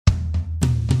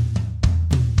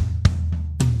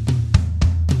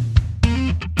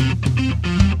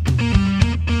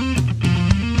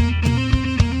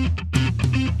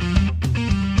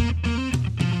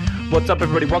What's up,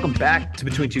 everybody? Welcome back to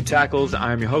Between Two Tackles.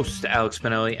 I'm your host, Alex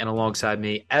Spinelli, and alongside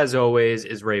me, as always,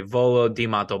 is Ray Volo, Di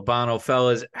Montalbano.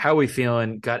 Fellas, how are we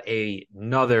feeling? Got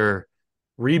another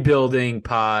rebuilding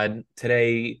pod.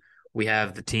 Today, we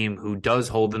have the team who does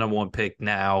hold the number one pick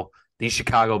now, the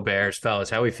Chicago Bears. Fellas,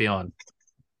 how are we feeling?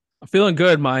 I'm feeling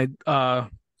good. My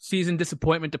season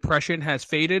disappointment depression has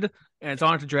faded, and it's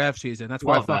on to draft season. That's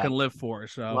what Love I fucking that. live for.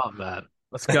 So Love that.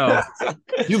 let's go.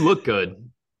 You look good.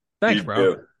 Thanks, You bro.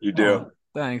 do. You do. Oh,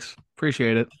 thanks.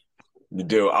 Appreciate it. You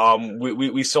do.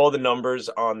 We saw the numbers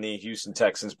on the Houston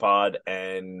Texans pod,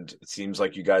 and it seems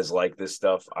like you guys like this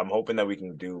stuff. I'm hoping that we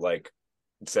can do like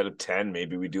instead of 10,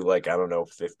 maybe we do like, I don't know,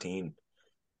 15.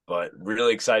 But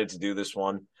really excited to do this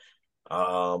one.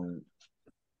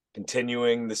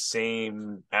 Continuing the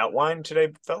same outline today,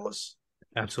 fellas.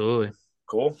 Absolutely.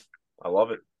 Cool. I love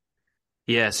it.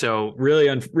 Yeah, so really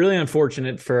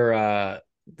unfortunate for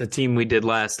the team we did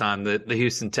last time, the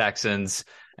Houston Texans.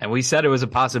 And we said it was a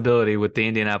possibility with the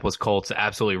Indianapolis Colts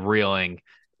absolutely reeling.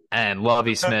 And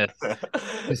Lovie Smith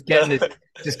just getting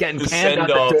canned out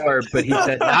the door, but he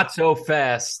said, not so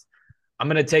fast. I'm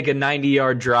going to take a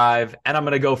 90-yard drive, and I'm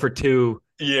going to go for two.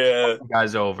 Yeah.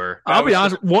 Guys over. I'll be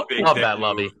honest. Love that,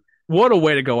 Lovie. What a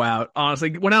way to go out.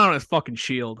 Honestly, went out on his fucking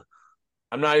shield.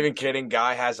 I'm not even kidding.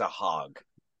 Guy has a hog.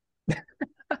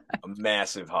 A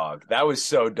massive hog. That was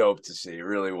so dope to see. It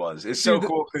really was. It's so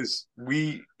cool because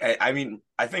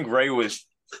I think Ray was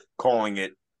calling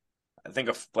it, I think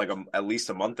at least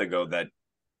a month ago that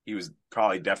he was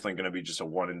probably definitely going to be just a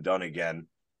one and done again.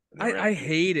 I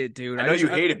hate it, dude. I know you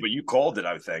hate it, but you called it,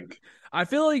 I think. I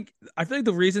feel like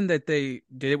the reason that they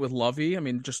did it with Lovie, I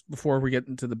mean, just before we get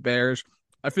into the Bears,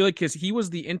 I feel like because he was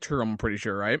the interim, I'm pretty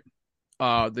sure, right?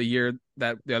 The year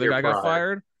that the other guy got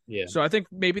fired. Yeah. So I think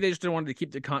maybe they just didn't want to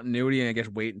keep the continuity and I guess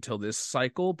wait until this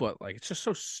cycle, but like it's just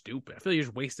so stupid. I feel like you're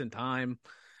just wasting time.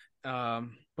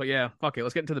 But yeah, fuck it.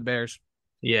 Let's get into the Bears.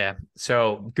 Yeah.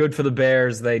 So good for the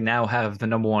Bears. They now have the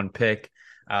number one pick.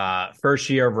 First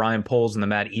year of Ryan Poles in the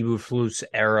Matt Eberflus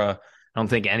era. I don't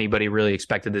think anybody really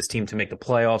expected this team to make the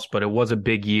playoffs, but it was a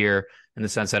big year in the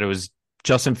sense that it was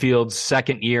Justin Fields'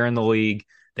 second year in the league.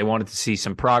 They wanted to see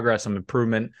some progress, some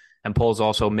improvement. And Poles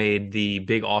also made the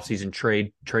big offseason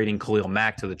trade, trading Khalil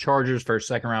Mack to the Chargers for a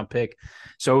second-round pick.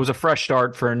 So it was a fresh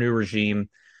start for a new regime.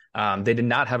 They did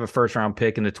not have a first-round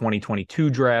pick in the 2022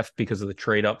 draft because of the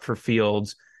trade up for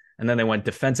Fields. And then they went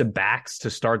defensive backs to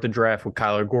start the draft with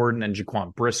Kyler Gordon and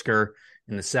Jaquan Brisker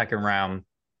in the second round,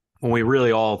 when we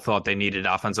really all thought they needed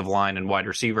offensive line and wide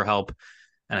receiver help.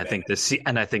 And I think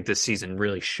this season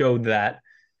really showed that.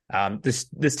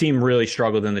 This team really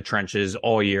struggled in the trenches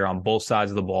all year on both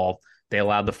sides of the ball. They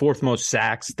allowed the fourth most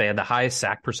sacks. They had the highest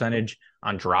sack percentage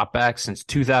on dropbacks since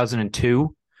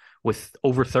 2002 with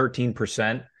over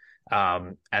 13%.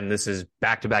 And this is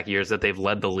back-to-back years that they've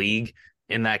led the league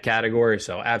in that category.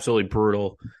 So absolutely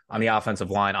brutal on the offensive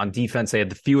line. On defense, they had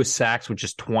the fewest sacks, which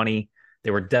is 20.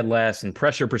 They were dead last in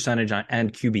pressure percentage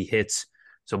and QB hits.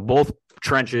 So both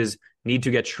trenches need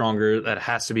to get stronger. That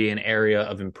has to be an area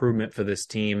of improvement for this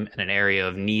team and an area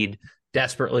of need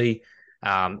desperately.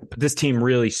 But this team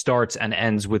really starts and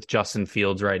ends with Justin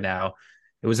Fields right now.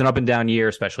 It was an up and down year,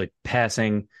 especially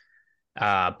passing.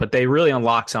 But they really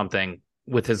unlocked something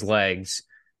with his legs.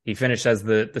 He finished as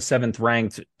the seventh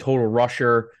ranked total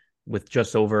rusher with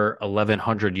just over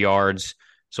 1,100 yards.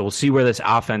 So we'll see where this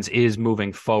offense is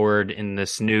moving forward in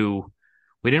this new.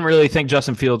 We didn't really think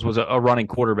Justin Fields was a running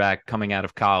quarterback coming out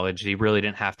of college. He really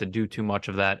didn't have to do too much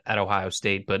of that at Ohio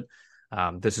State, but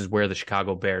this is where the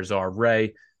Chicago Bears are.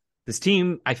 Ray, this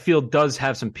team, I feel, does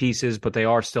have some pieces, but they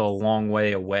are still a long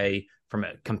way away from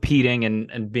competing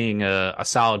and being a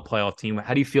solid playoff team.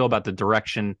 How do you feel about the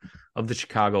direction of the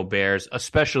Chicago Bears?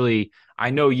 Especially, I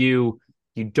know you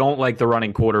don't like the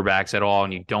running quarterbacks at all,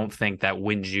 and you don't think that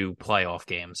wins you playoff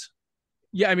games.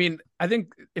 Yeah, I mean, I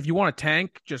think if you want to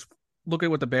tank, just look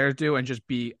at what the Bears do and just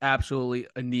be absolutely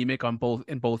anemic in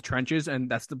both trenches,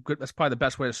 and that's probably the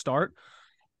best way to start.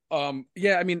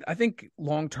 Yeah, I mean, I think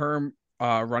long term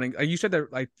running. You said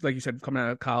that like you said, coming out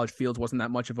of college, Fields wasn't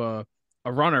that much of a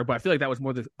runner, but I feel like that was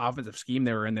more the offensive scheme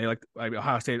they were in. They like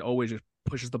Ohio State always just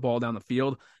pushes the ball down the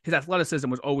field. His athleticism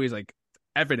was always like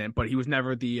evident, but he was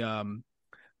never the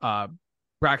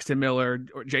Braxton Miller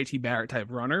or JT Barrett type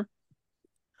runner.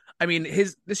 I mean,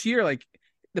 this year, like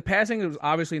the passing was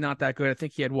obviously not that good. I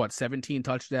think he had 17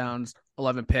 touchdowns,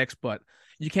 11 picks, but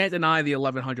you can't deny the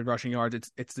 1,100 rushing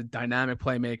yards. It's a dynamic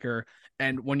playmaker,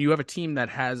 and when you have a team that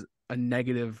has a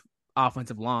negative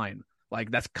offensive line,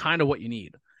 like that's kind of what you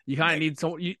need. You kind of need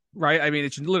someone, right? I mean,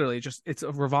 it's literally it's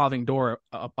a revolving door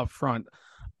up front.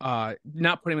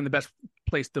 Not putting him in the best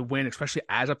place to win, especially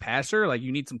as a passer. Like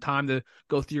you need some time to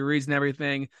go through your reads and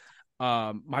everything.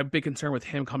 My big concern with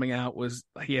him coming out was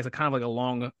he has a kind of like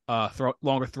a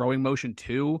longer throwing motion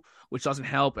too, which doesn't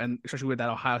help. And especially with that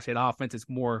Ohio State offense, it's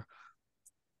more,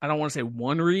 I don't want to say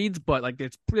one reads, but like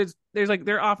there's like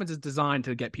their offense is designed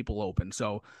to get people open.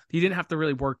 So he didn't have to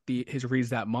really work his reads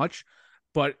that much.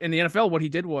 But in the NFL, what he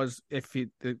did was if it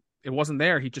wasn't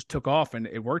there, he just took off and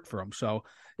it worked for him. So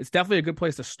it's definitely a good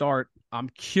place to start. I'm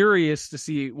curious to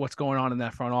see what's going on in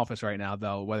that front office right now,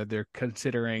 though, whether they're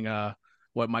considering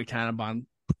what Mike Tannenbaum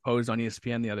proposed on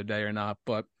ESPN the other day or not.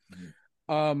 But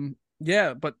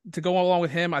yeah, but to go along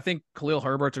with him, I think Khalil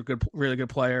Herbert's a really good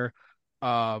player.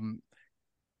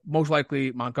 Most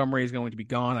likely Montgomery is going to be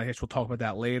gone. I guess we'll talk about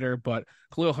that later. But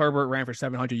Khalil Herbert ran for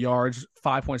 700 yards,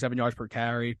 5.7 yards per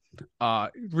carry. A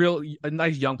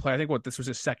nice young player. I think this was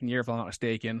his second year, if I'm not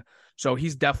mistaken. So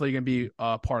he's definitely going to be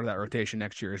a part of that rotation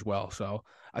next year as well. So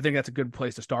I think that's a good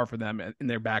place to start for them in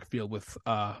their backfield with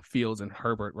Fields and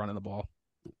Herbert running the ball.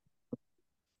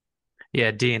 Yeah,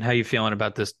 Dean, how you feeling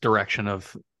about this direction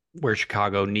of where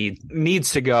Chicago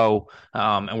needs to go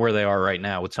and where they are right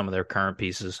now with some of their current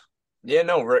pieces? Yeah,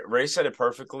 no, Ray said it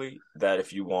perfectly, that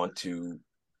if you want to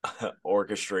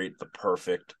orchestrate the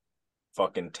perfect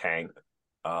fucking tank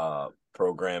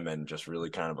program and just really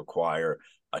kind of acquire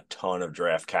a ton of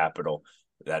draft capital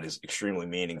that is extremely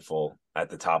meaningful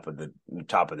at the top of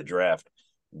the draft,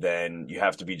 then you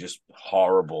have to be just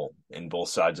horrible in both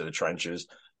sides of the trenches.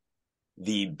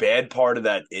 The bad part of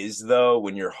that is, though,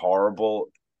 when you're horrible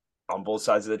on both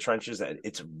sides of the trenches, that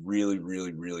it's really,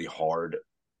 really, really hard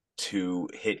to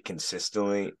hit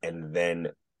consistently and then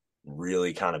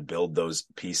really kind of build those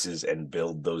pieces and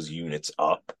build those units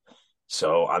up.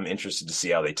 So I'm interested to see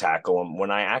how they tackle them.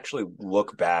 When I actually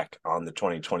look back on the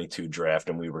 2022 draft,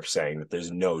 and we were saying that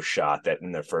there's no shot that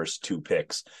in their first 2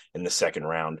 picks in the second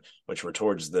round, which were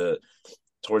towards the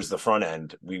front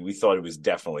end, we thought it was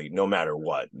definitely, no matter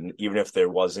what, even if there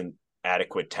wasn't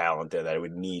adequate talent there, that it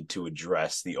would need to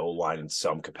address the O-line in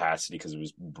some capacity because it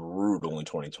was brutal in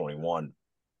 2021.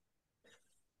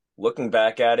 Looking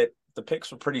back at it, the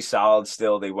picks were pretty solid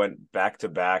still. They went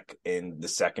back-to-back in the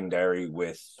secondary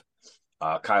with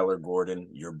Kyler Gordon,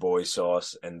 your boy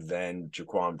Sauce, and then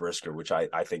Jaquan Brisker, which I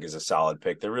think is a solid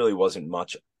pick. There really wasn't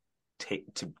much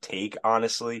to take,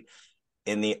 honestly,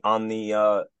 on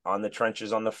the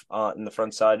trenches in the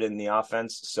front side in the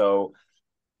offense. So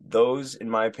those, in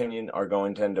my opinion, are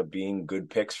going to end up being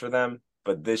good picks for them.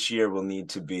 But this year will need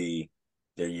to be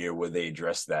their year where they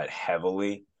address that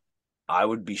heavily. I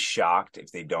would be shocked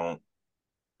if they don't.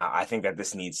 I think that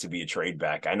this needs to be a trade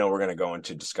back. I know we're going to go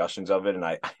into discussions of it, and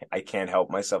I can't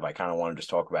help myself. I kind of want to just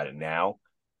talk about it now.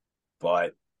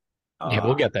 But yeah,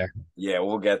 we'll get there. Yeah,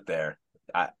 we'll get there.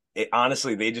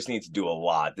 Honestly, they just need to do a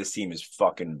lot. This team is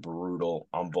fucking brutal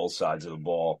on both sides of the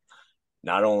ball.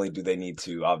 Not only do they need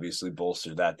to obviously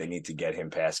bolster that, they need to get him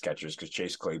pass catchers, because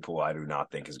Chase Claypool, I do not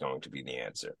think, is going to be the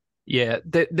answer. Yeah,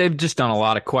 they've just done a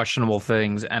lot of questionable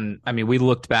things, and I mean, we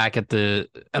looked back at the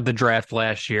draft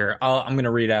last year. I'm going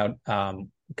to read out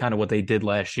kind of what they did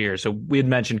last year. So we had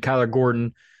mentioned Kyler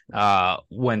Gordon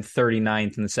went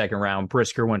 39th in the second round.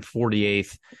 Brisker went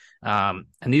 48th. And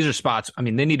these are spots. I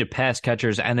mean, they needed pass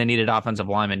catchers and they needed offensive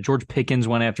linemen. George Pickens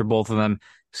went after both of them.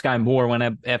 Sky Moore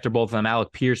went after both of them.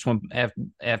 Alec Pierce went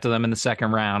after them in the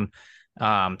second round.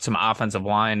 Some offensive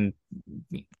line,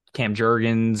 Cam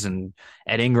Jurgens and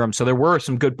Ed Ingram. So there were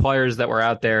some good players that were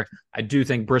out there. I do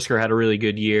think Brisker had a really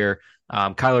good year.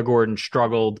 Kyler Gordon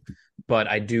struggled, but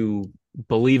I do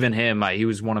believe in him. He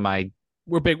was one of my.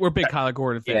 We're big Kyler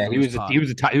Gordon fans. Yeah, he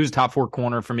was a top 4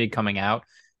 corner for me coming out.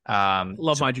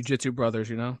 Love my jiu-jitsu brothers,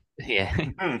 you know. Yeah,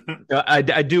 I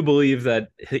do believe that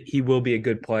he will be a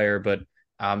good player, but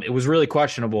it was really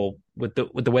questionable with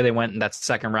the way they went in that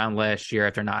second round last year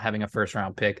after not having a first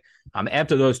round pick.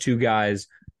 After those two guys,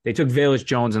 they took Velus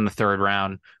Jones in the third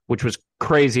round, which was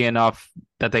crazy enough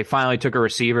that they finally took a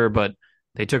receiver, but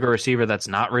they took a receiver that's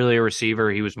not really a receiver.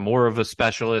 He was more of a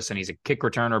specialist, and he's a kick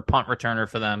returner, punt returner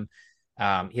for them.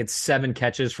 He had 7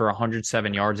 catches for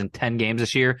 107 yards in 10 games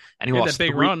this year, and he lost that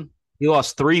big run. He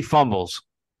lost 3 fumbles.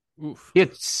 Oof. He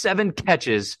had 7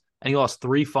 catches, and he lost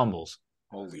 3 fumbles.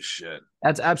 Holy shit.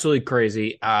 That's absolutely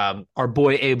crazy. Our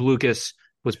boy Abe Lucas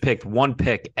was picked 1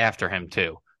 pick after him,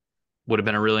 too. Would have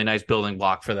been a really nice building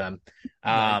block for them.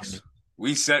 Nice.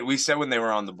 We said when they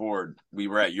were on the board, we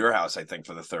were at your house, I think,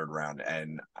 for the third round,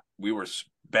 and we were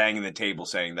banging the table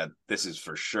saying that this is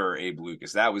for sure Abe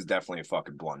Lucas. That was definitely a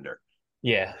fucking blunder.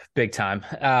 Yeah, big time.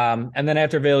 And then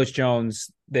after Velus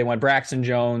Jones, they went Braxton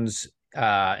Jones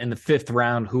in the 5th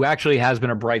round, who actually has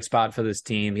been a bright spot for this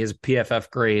team. He has a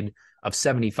PFF grade of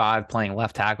 75 playing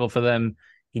left tackle for them.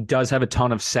 He does have a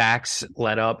ton of sacks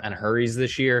let up and hurries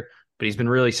this year, but he's been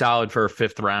really solid for a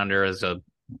fifth rounder as a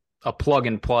plug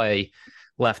and play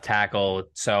left tackle.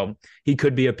 So he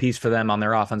could be a piece for them on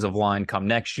their offensive line come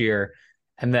next year.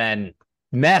 And then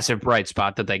massive bright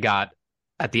spot that they got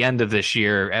at the end of this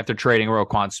year after trading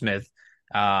Roquan Smith.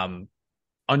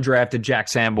 Undrafted Jack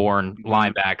Sanborn,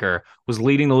 linebacker, was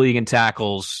leading the league in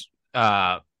tackles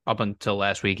up until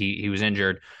last week. He was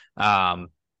injured,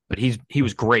 but he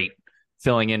was great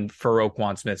filling in for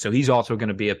Roquan Smith. So he's also going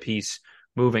to be a piece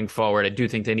moving forward. I do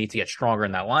think they need to get stronger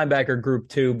in that linebacker group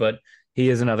too, but he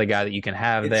is another guy that you can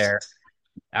have there.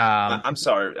 I'm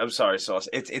sorry, Sauce.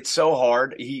 It's so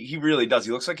hard. He really does.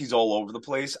 He looks like he's all over the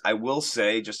place. I will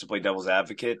say, just to play devil's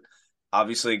advocate,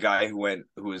 obviously a guy who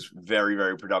was very,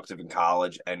 very productive in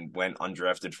college and went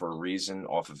undrafted for a reason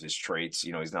off of his traits.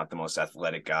 You know, he's not the most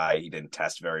athletic guy. He didn't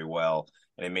test very well,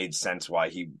 and it made sense why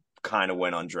he kind of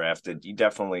went undrafted. He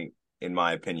definitely, in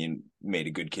my opinion, made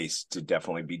a good case to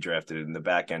definitely be drafted in the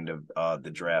back end of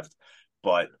the draft.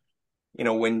 But, you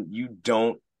know, when you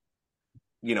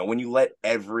let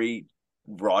every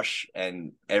rush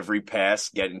and every pass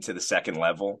get into the second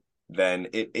level, then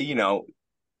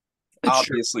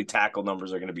obviously tackle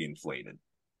numbers are going to be inflated.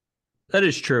 That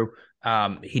is true.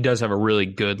 He does have a really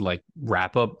good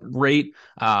wrap up rate.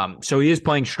 So he is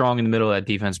playing strong in the middle of that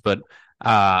defense, but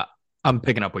I'm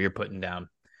picking up what you're putting down.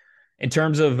 In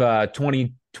terms of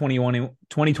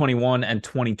 2021 and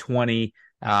 2020,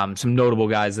 some notable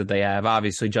guys that they have,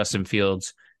 obviously Justin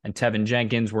Fields and Tevin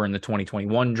Jenkins were in the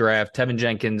 2021 draft. Tevin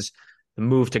Jenkins, the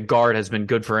move to guard has been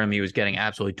good for him. He was getting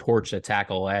absolutely torched at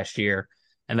tackle last year.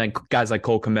 And then guys like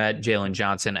Cole Kmet, Jalen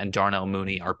Johnson, and Darnell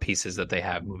Mooney are pieces that they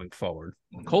have moving forward.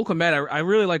 Cole Kmet, I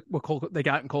really like what they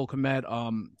got in Cole Kmet.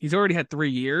 He's already had 3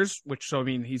 years,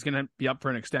 he's going to be up for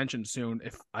an extension soon.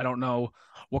 If I don't know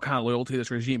what kind of loyalty this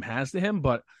regime has to him,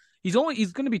 but he's going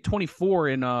to be 24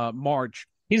 in March.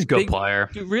 He's a good player.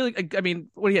 Really,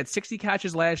 he had 60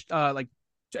 catches last,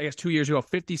 2 years ago,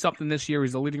 50 something this year.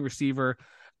 He's the leading receiver,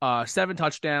 7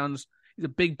 touchdowns. He's a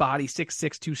big body, 6'6",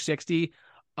 260.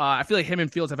 I feel like him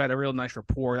and Fields have had a real nice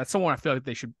rapport. That's someone I feel like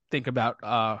they should think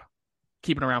about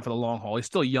keeping around for the long haul. He's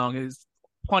still young. He's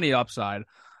plenty of upside.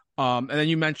 And then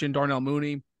you mentioned Darnell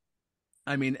Mooney.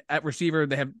 At receiver,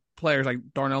 they have players like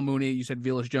Darnell Mooney. You said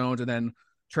Velus Jones, and then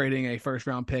trading a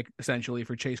first-round pick essentially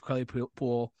for Chase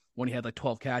Claypool when he had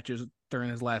 12 catches during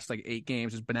his last 8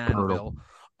 games is Bananaville.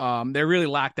 They really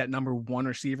lack that number one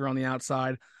receiver on the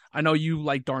outside. I know you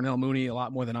like Darnell Mooney a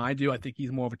lot more than I do. I think he's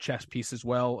more of a chess piece as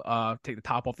well. Take the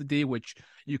top off the D, which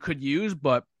you could use,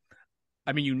 but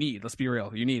let's be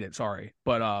real. You need it. Sorry.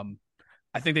 But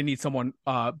I think they need someone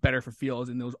better for Fields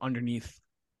in those underneath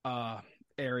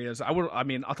areas.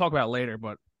 I'll talk about it later,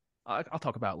 but I'll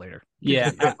talk about it later.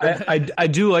 Yeah, I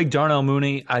do like Darnell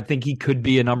Mooney. I think he could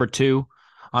be a number 2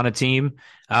 on a team.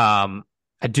 I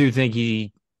do think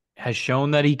he has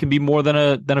shown that he can be more than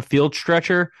a field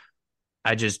stretcher.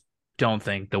 I just don't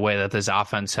think the way that this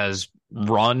offense has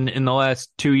run in the last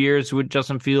 2 years with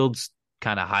Justin Fields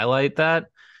kind of highlight that.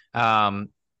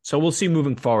 So we'll see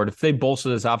moving forward. If they bolster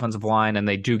this offensive line and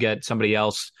they do get somebody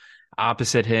else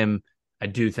opposite him, I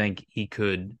do think he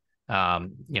could, have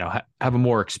a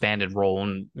more expanded role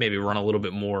and maybe run a little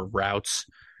bit more routes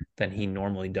than he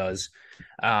normally does.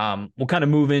 We'll kind of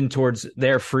move in towards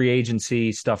their free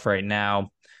agency stuff right now.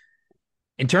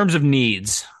 In terms of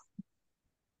needs,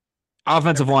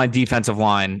 offensive line, defensive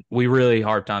line, we really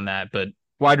harped on that, but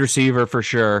wide receiver for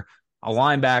sure. A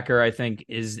linebacker, I think,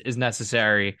 is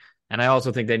necessary, and I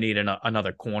also think they need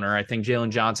another corner. I think Jalen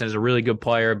Johnson is a really good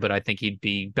player, but I think he'd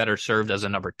be better served as a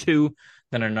number 2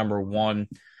 than a number 1.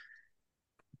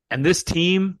 And this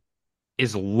team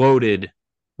is loaded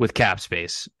with cap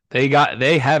space.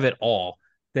 They have it all.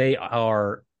 They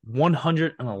are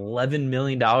 $111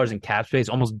 million in cap space,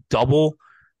 almost double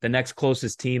the next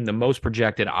closest team, the most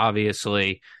projected,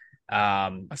 obviously.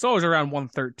 I saw it was around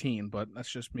 113, but that's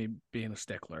just me being a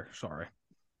stickler. Sorry.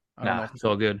 It's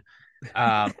all good.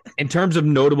 In terms of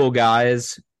notable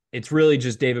guys, it's really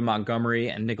just David Montgomery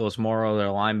and Nicholas Morrow, their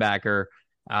linebacker.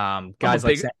 I'm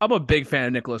a big fan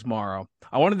of Nicholas Morrow.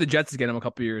 I wanted the Jets to get him a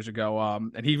couple years ago,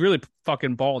 and he really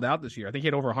fucking balled out this year. I think he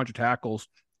had over 100 tackles.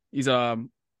 He's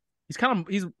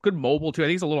good mobile too. I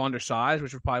think he's a little undersized,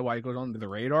 which is probably why he goes under the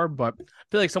radar. But I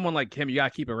feel like someone like him, you gotta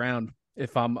keep around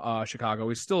if I'm Chicago.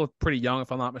 He's still pretty young,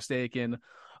 if I'm not mistaken.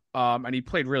 And he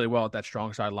played really well at that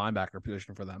strong side linebacker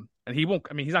position for them. And he's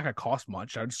not gonna cost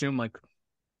much. I'd assume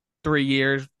 3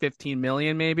 years, $15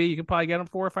 million maybe. You could probably get him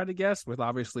for, if I had to guess, with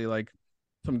obviously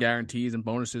some guarantees and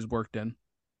bonuses worked in.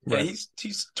 Yeah, Right.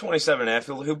 he's 27 and a half.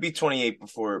 He'll be 28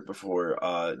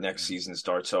 before next season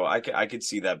starts. So I could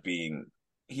see that being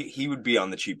he would be on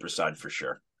the cheaper side for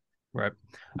sure. Right.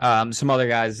 Some other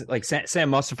guys like Sam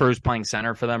Mustipher, who's playing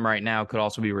center for them right now, could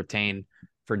also be retained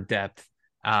for depth.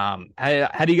 How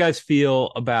do you guys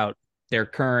feel about their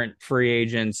current free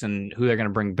agents and who they're going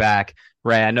to bring back?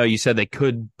 Ray, I know you said they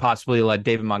could possibly let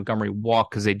David Montgomery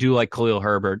walk because they do like Khalil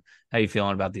Herbert. How you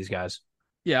feeling about these guys?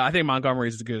 Yeah, I think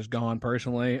Montgomery's as good as gone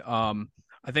personally. I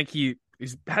think he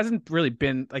hasn't really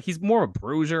been like he's more a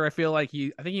bruiser. I think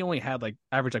he only had like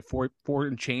average like four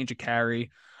and change a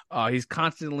carry. He's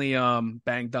constantly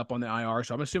banged up on the IR,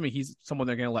 so I'm assuming he's someone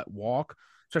they're gonna let walk,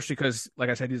 especially because like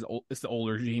I said, it's the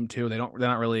older regime too. They're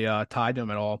not really tied to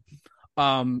him at all.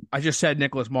 I just said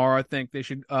Nicholas Morrow. I think they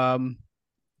should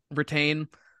retain.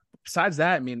 Besides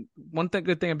that, I mean,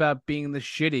 good thing about being this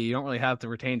shitty, you don't really have to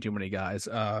retain too many guys.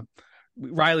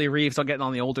 Riley Reeves are getting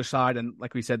on the older side, and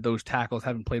like we said, those tackles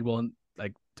haven't played well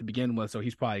like to begin with, so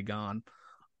he's probably gone.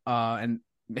 And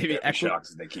maybe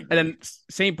They keep and then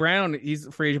St. Brown, he's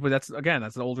a free agent, but that's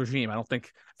an old regime. I feel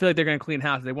like they're going to clean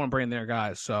house. They want to bring in their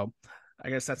guys, so I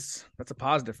guess that's a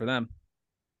positive for them.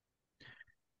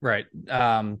 Right.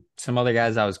 Some other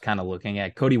guys I was kind of looking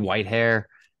at Cody Whitehair.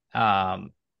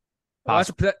 He's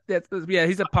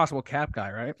a possible cap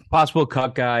guy, right? Possible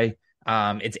cut guy.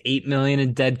 It's $8 million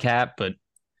in dead cap, but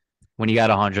when you got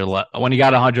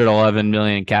 111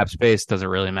 million in cap space, does it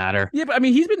really matter? Yeah, but I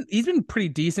mean, he's been pretty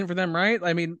decent for them, right?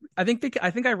 I mean, I think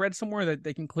I read somewhere that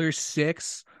they can clear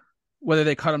 6, whether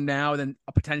they cut him now, and then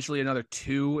potentially another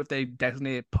 2 if they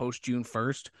designate it post June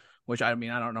 1st. Which I mean,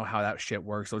 I don't know how that shit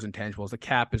works. Those intangibles, the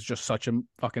cap is just such a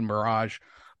fucking mirage.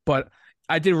 But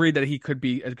I did read that he could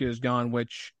be as good as gone.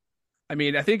 Which, I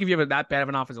mean, I think if you have that bad of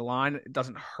an offensive line, it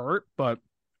doesn't hurt. But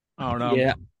I don't know.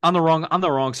 Yeah, on the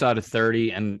wrong side of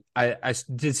 30, and I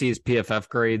did see his PFF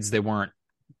grades. They weren't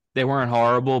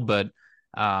horrible, but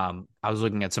I was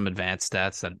looking at some advanced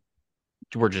stats that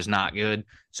were just not good.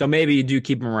 So maybe you do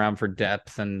keep him around for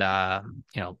depth and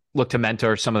look to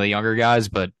mentor some of the younger guys,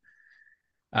 but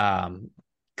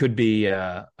could be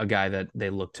a guy that they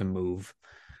look to move.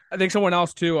 I think someone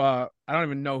else too. I don't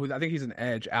even know who. I think he's an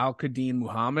edge. Al Qadim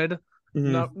Muhammad.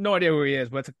 Mm-hmm. No idea who he is,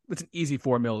 but it's an easy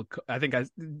 $4 million. I think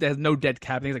there's no dead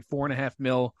cap. I think it's like $4.5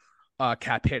 million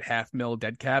cap hit, $0.5 million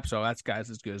dead cap. So that's guys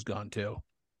as good as gone too.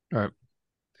 All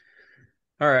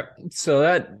right. So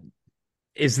that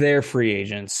is their free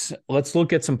agents. Let's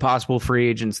look at some possible free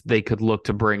agents they could look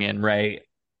to bring in. Ray,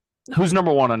 who's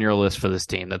number one on your list for this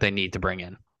team that they need to bring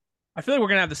in? I feel like we're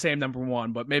gonna have the same number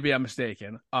one, but maybe I'm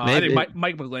mistaken. I think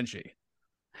Mike McGlinchey.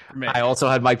 I also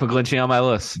had Mike McGlinchey on my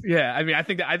list. Yeah, I mean, I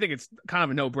think it's kind of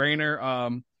a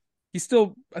no-brainer. He's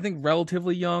still, I think,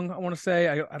 relatively young. I want to say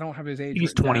I don't have his age.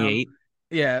 He's 28. Down.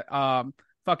 Yeah,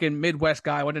 fucking Midwest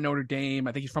guy. Went to Notre Dame.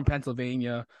 I think he's from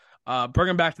Pennsylvania. Bring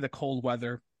him back to the cold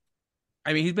weather.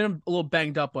 I mean, he's been a little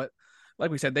banged up, but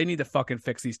like we said, they need to fucking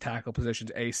fix these tackle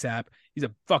positions ASAP.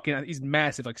 He's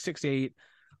massive, like 6'8".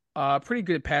 Pretty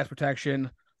good at pass protection.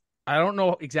 I don't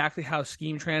know exactly how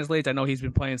scheme translates. I know he's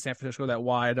been playing San Francisco that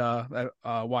wide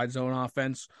zone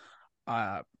offense.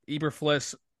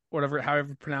 Eberflus, however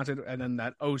you pronounce it, and then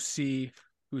that OC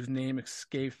whose name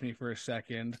escapes me for a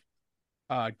second.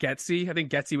 Getsy. I think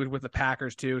Getsy was with the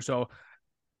Packers too. So,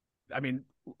 I mean,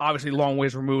 obviously long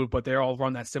ways removed, but they all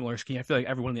run that similar scheme. I feel like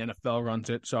everyone in the NFL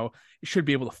runs it, so it should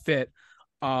be able to fit.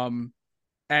 And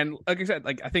like I said,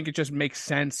 like I think it just makes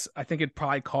sense. I think it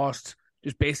probably cost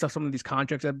just based off some of these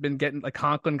contracts I've been getting. Like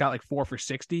Conklin got like 4 for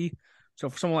 $60. So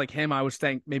for someone like him, I would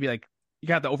think maybe like you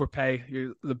got to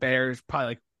overpay the Bears probably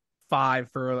like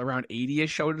 5 for around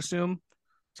 80-ish. I would assume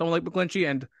someone like McGlinchey,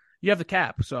 and you have the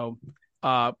cap. So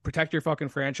protect your fucking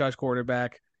franchise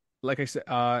quarterback, like I said,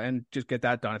 and just get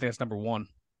that done. I think that's number one.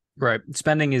 Right.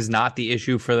 Spending is not the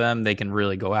issue for them. They can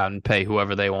really go out and pay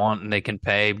whoever they want, and they can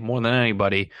pay more than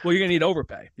anybody. Well, you're going to need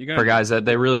overpay. For guys that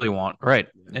they really want. Right.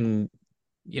 And,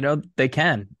 they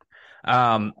can.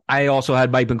 I also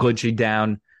had Mike McGlinchey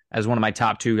down as one of my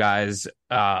top 2 guys.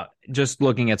 Just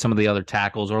looking at some of the other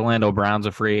tackles, Orlando Brown's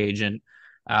a free agent.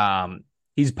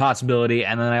 He's a possibility.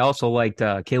 And then I also liked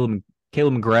Caleb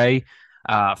McGray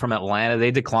from Atlanta.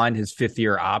 They declined his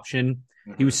 5th-year option.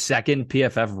 He was second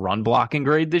PFF run blocking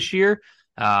grade this year.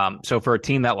 So for a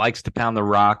team that likes to pound the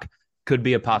rock, could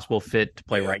be a possible fit to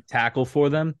play right tackle for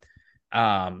them.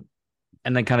 And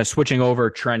then kind of switching over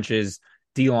trenches,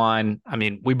 D-line. I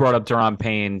mean, we brought up Deron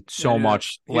Payne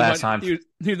much last time.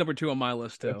 He's number 2 on my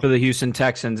list, too. For the Houston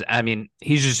Texans. I mean,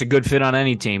 he's just a good fit on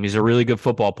any team. He's a really good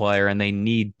football player, and they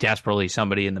need desperately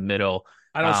somebody in the middle.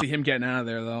 I don't see him getting out of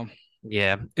there, though.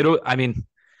 Yeah.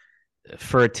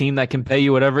 for a team that can pay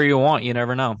you whatever you want, you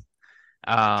never know.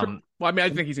 True. Well, I mean, I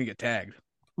think he's gonna get tagged.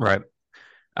 Right.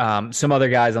 Some other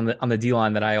guys on the D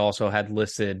line that I also had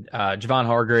listed, Javon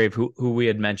Hargrave, who we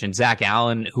had mentioned, Zach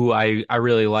Allen, who I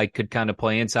really like, could kind of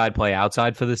play inside, play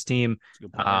outside for this team,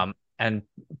 and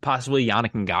possibly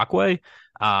Yannick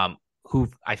Ngakoue, who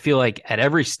I feel like at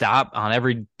every stop on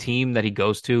every team that he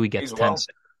goes to, he gets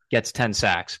 10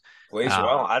 sacks. Plays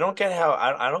well. I don't get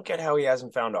how he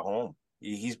hasn't found a home.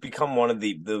 He's become one of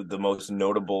the most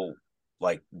notable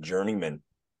like journeymen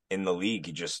in the league.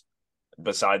 He just,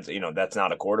 besides, that's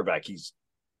not a quarterback.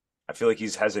 I feel like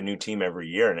has a new team every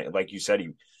year, and like you said,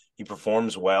 he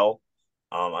performs well.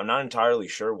 I'm not entirely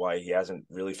sure why he hasn't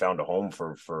really found a home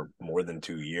for more than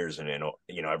 2 years, and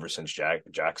ever since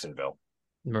Jacksonville.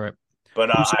 Right. But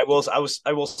I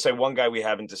will say one guy we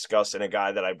haven't discussed, and a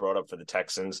guy that I brought up for the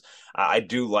Texans. I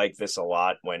do like this a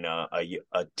lot when a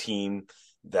team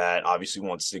that obviously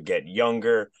wants to get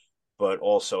younger, but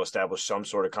also establish some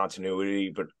sort of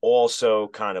continuity, but also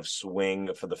kind of swing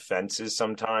for the fences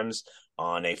sometimes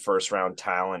on a first round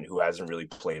talent who hasn't really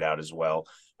played out as well.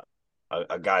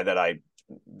 A guy that I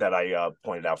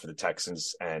pointed out for the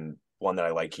Texans, and one that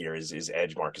I like here is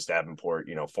edge Marcus Davenport,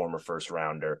 former first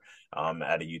rounder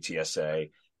at a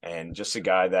UTSA, and just a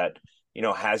guy that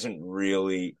hasn't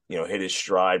really hit his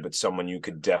stride, but someone you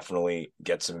could definitely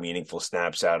get some meaningful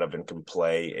snaps out of and can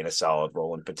play in a solid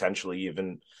role, and potentially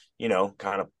even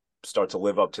kind of start to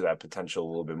live up to that potential a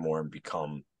little bit more and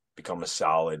become a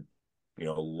solid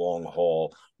long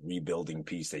haul rebuilding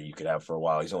piece that you could have for a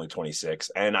while. He's only 26,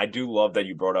 and I do love that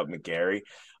you brought up McGarry.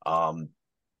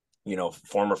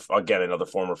 Another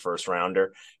former first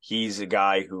rounder. He's a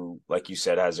guy who, like you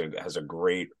said, has a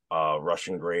great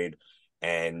rushing grade.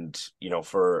 And,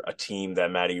 for a team that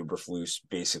Matty Eberflus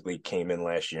basically came in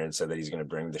last year and said that he's going to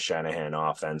bring the Shanahan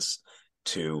offense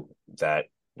to, that,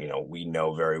 we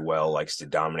know very well likes to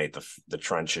dominate the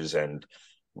trenches and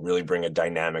really bring a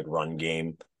dynamic run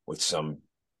game with some,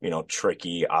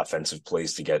 tricky offensive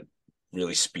plays to get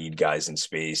really speed guys in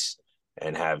space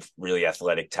and have really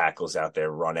athletic tackles out there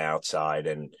run outside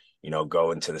and,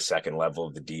 go into the second level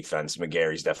of the defense.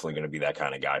 McGarry's definitely going to be that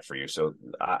kind of guy for you. So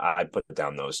I put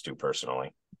down those two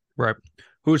personally. Right.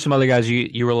 Who are some other guys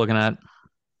you were looking at?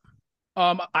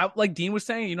 I like Dean was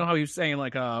saying, how he was saying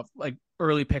like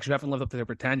early picks haven't lived up to their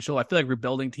potential. I feel like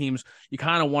rebuilding teams, you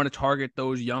kind of want to target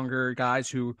those younger guys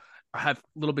who have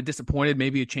a little bit disappointed.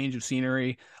 Maybe a change of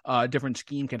scenery, a different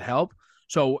scheme can help.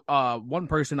 So one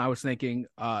person I was thinking,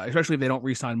 especially if they don't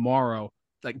re-sign Morrow,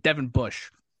 like Devin Bush.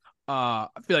 I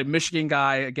feel like Michigan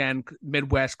guy, again,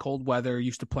 Midwest, cold weather,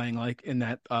 used to playing like in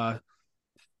that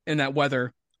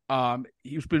weather.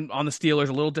 He's been on the Steelers,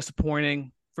 a little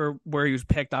disappointing for where he was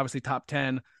picked, obviously top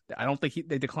 10. I don't think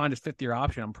they declined his 5th-year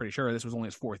option. I'm pretty sure this was only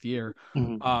his 4th year.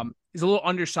 Mm-hmm. He's a little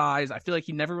undersized. I feel like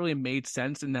he never really made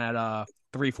sense in that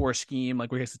 3-4 scheme,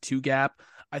 like where he has the 2 gap.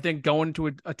 I think going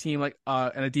to a team like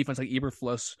and a defense like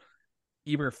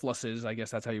Eberflus's, I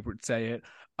guess that's how you would say it.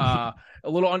 A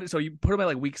little so you put him at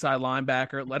like weak side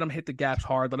linebacker, let him hit the gaps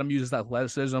hard, let him use his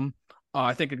athleticism.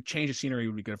 I think a change of scenery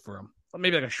would be good for him.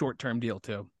 Maybe like a short-term deal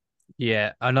too.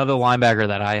 Yeah, another linebacker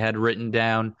that I had written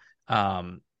down.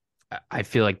 I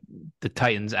feel like the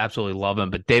Titans absolutely love him,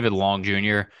 but David Long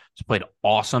Jr. has played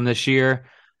awesome this year.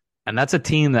 And that's a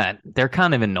team that they're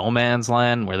kind of in no man's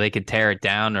land where they could tear it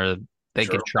down or they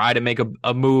could try to make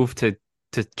a move to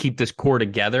keep this core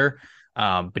together.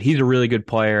 But he's a really good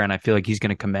player, and I feel like he's going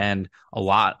to command a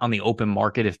lot on the open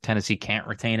market if Tennessee can't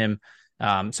retain him.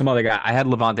 Some other guy, I had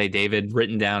Levante David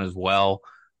written down as well,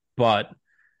 but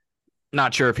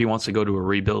not sure if he wants to go to a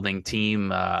rebuilding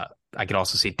team. I could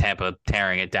also see Tampa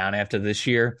tearing it down after this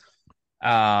year.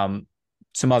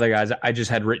 Some other guys I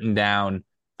just had written down.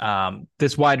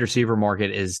 This wide receiver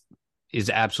market is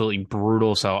absolutely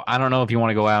brutal. So I don't know if you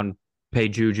want to go out and pay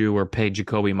Juju or pay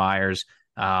Jacoby Myers.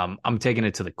 I'm taking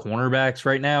it to the cornerbacks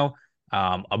right now.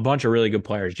 A bunch of really good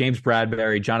players. James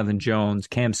Bradbury, Jonathan Jones,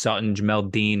 Cam Sutton, Jamel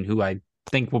Dean, who I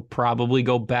think will probably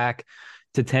go back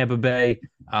to Tampa Bay.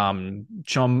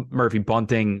 Sean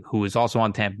Murphy-Bunting, who is also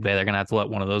on Tampa Bay. They're going to have to let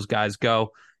one of those guys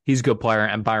go. He's a good player.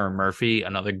 And Byron Murphy,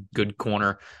 another good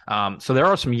corner. So there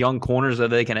are some young corners that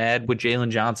they can add with Jalen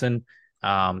Johnson.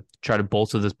 Try to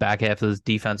bolster this back half of this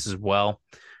defense as well.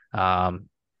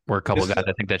 We're a couple of guys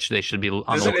I think that they should be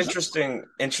on the list.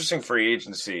 Interesting free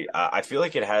agency. I feel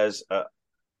like it has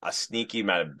a sneaky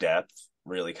amount of depth,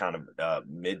 really kind of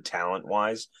mid talent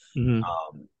wise. Mm-hmm.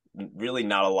 Really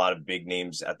not a lot of big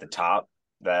names at the top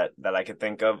that I could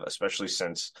think of, especially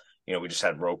since we just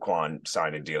had Roquan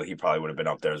sign a deal. He probably would have been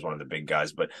up there as one of the big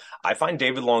guys. But I find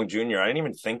David Long Jr., I didn't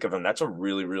even think of him. That's a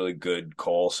really, really good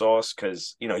call sauce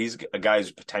because, he's a guy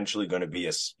who's potentially going to be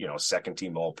a, second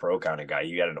team all pro kind of guy.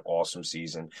 He had an awesome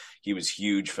season. He was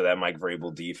huge for that Mike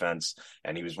Vrabel defense,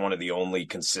 and he was one of the only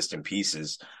consistent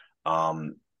pieces.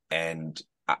 And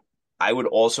I would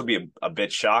also be a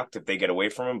bit shocked if they get away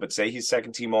from him, but say he's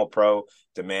second team all pro,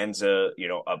 demands a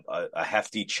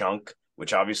hefty chunk,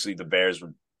 which obviously the Bears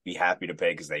would be happy to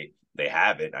pay because they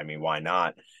have it. I mean, why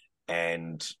not?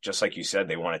 And just like you said,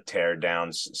 they want to tear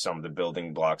down some of the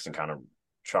building blocks and kind of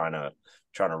trying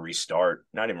to restart,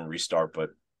 not even restart, but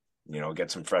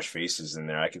get some fresh faces in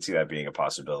there. I can see that being a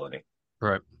possibility.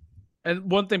 Right.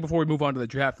 And one thing before we move on to the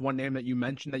draft, one name that you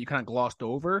mentioned that you kind of glossed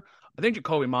over, I think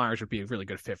Jacoby Myers would be a really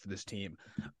good fit for this team.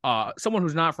 Someone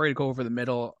who's not afraid to go over the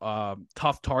middle,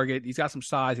 tough target. He's got some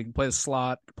size. He can play the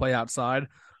slot, play outside.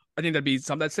 I think that's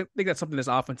something this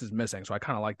offense is missing. So I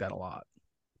kind of like that a lot.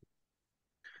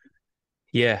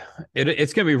 Yeah,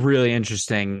 it's going to be really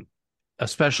interesting,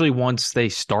 especially once they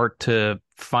start to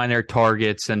find their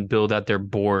targets and build out their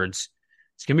boards.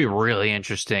 It's going to be really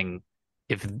interesting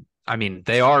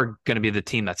they are going to be the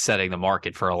team that's setting the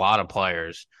market for a lot of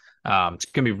players. It's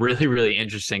going to be really, really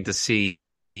interesting to see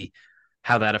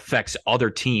how that affects other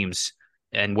teams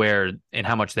and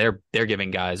how much they're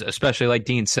giving guys, especially like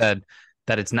Dean said,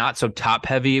 that it's not so top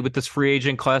heavy with this free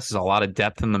agent class. There's a lot of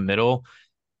depth in the middle.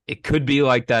 It could be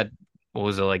like that. What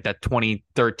was it, like that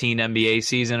 2013 NBA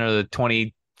season or the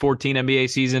 2014 NBA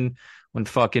season when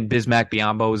fucking Bismack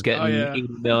Biyombo was getting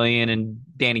 $80 million and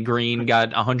Danny Green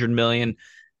got $100 million.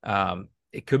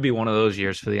 It could be one of those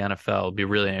years for the NFL. It'd be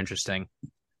really interesting.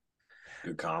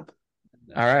 Good comp.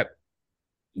 All right.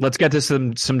 Let's get to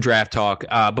some draft talk.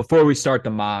 Before we start the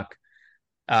mock,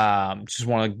 just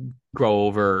want to go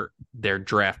over their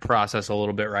draft process a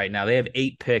little bit right now. They have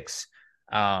 8 picks.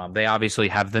 They obviously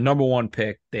have the number 1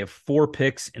 pick. They have 4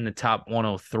 picks in the top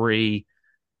 103.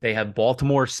 They have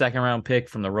Baltimore's second round pick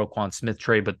from the Roquan Smith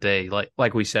trade, but they,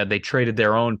 like we said, they traded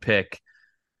their own pick,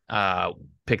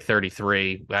 pick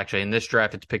 33. Actually, in this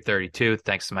draft, it's pick 32,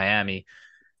 thanks to Miami.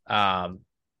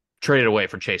 Traded away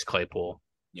for Chase Claypool.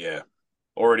 Yeah.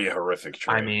 Already a horrific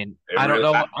trade. I mean, I don't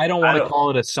know. I don't want to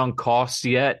call it a sunk cost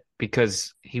yet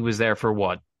because he was there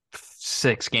for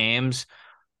 6 games,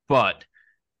 but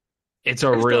it's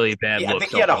a really bad look. I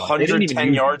think he had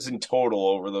 110 yards in total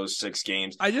over those 6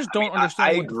 games. I just don't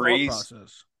understand. I agree. The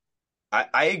process.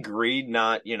 I agree,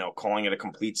 not calling it a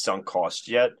complete sunk cost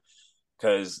yet,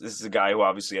 because this is a guy who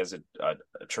obviously has a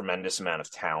tremendous amount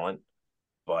of talent,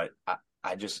 but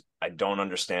I don't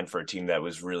understand for a team that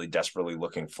was really desperately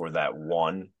looking for that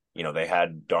one. They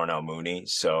had Darnell Mooney,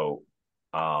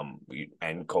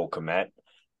 and Cole Kmet,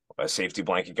 a safety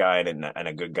blanket guy and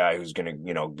a good guy who's going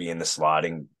to, be in the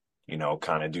slotting,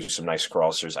 kind of do some nice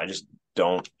crossers. I just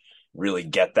don't really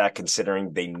get that,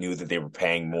 considering they knew that they were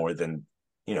paying more than,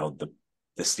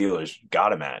 the Steelers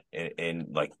got him at in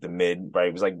like the mid, right?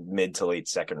 It was like mid to late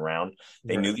second round.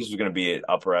 They knew this was going to be an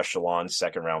upper echelon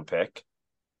second round pick.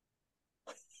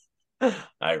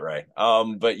 All right.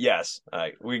 But yes,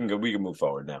 we can move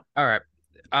forward now. All right.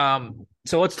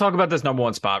 So let's talk about this number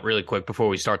 1 spot really quick before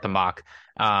we start the mock.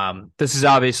 This is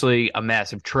obviously a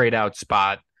massive trade out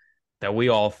spot that we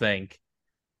all think.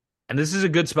 And this is a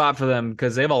good spot for them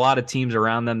because they have a lot of teams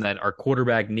around them that are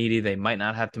quarterback needy. They might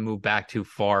not have to move back too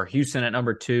far. Houston at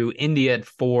number 2, Indy at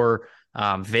 4,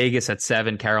 Vegas at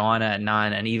 7, Carolina at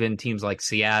 9, and even teams like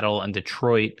Seattle and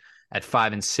Detroit at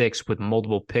 5 and 6 with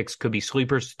multiple picks could be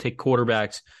sleepers to take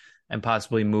quarterbacks and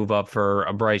possibly move up for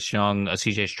a Bryce Young, a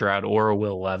CJ Stroud, or a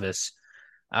Will Levis.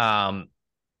 Dean,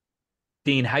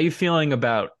 how you feeling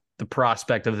about the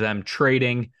prospect of them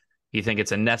trading? Do you think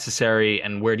it's a necessary,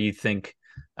 and where do you think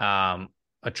a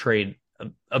trade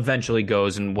eventually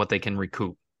goes and what they can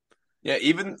recoup? Yeah,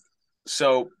 even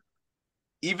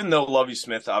though Lovie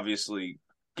Smith obviously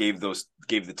gave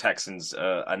the Texans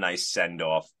a nice send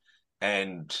off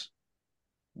and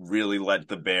really let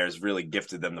the Bears, really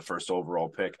gifted them the first overall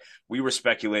pick, we were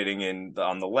speculating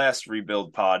on the last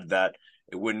rebuild pod that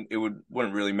it wouldn't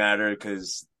really matter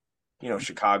because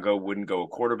Chicago wouldn't go a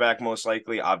quarterback most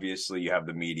likely. Obviously, you have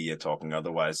the media talking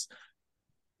otherwise,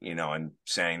 and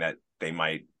saying that they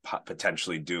might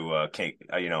potentially do a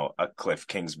Cliff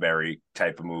Kingsbury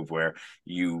type of move where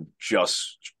you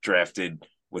just drafted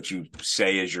what you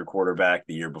say is your quarterback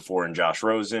the year before in Josh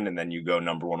Rosen, and then you go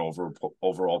number 1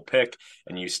 overall pick,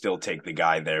 and you still take the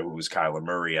guy there who was Kyler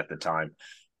Murray at the time.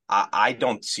 I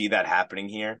don't see that happening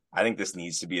here. I think this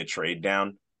needs to be a trade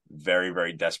down very,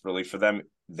 very desperately for them.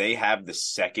 They have the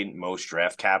second most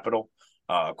draft capital,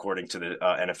 according to the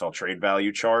NFL trade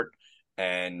value chart.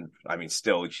 and I mean,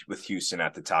 still with Houston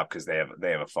at the top because they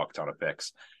have a fuck ton of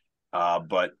picks.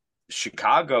 But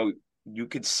Chicago, you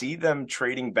could see them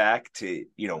trading back to,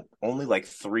 only like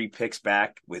 3 picks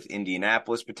back with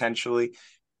Indianapolis potentially.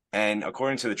 And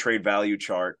according to the trade value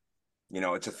chart,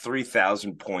 it's a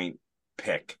 3,000 point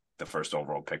pick, the first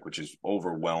overall pick, which is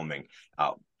overwhelming.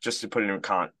 Just to put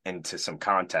it into some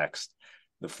context,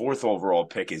 the 4th overall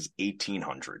pick is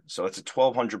 1,800. So it's a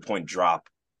 1,200 point drop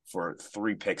for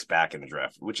 3 picks back in the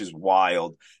draft, which is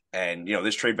wild. And,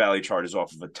 this trade value chart is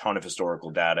off of a ton of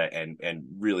historical data and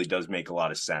really does make a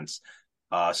lot of sense.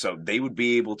 So they would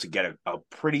be able to get a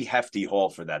pretty hefty haul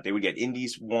for that. They would get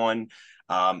Indy's 1,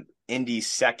 Indy's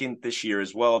 2nd this year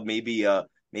as well, maybe a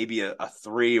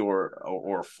 3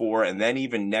 or a 4, and then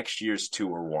even next year's 2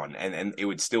 or 1. And it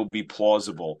would still be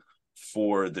plausible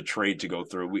for the trade to go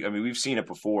through. We've seen it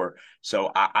before.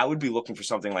 So I would be looking for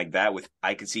something like that.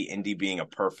 I could see Indy being a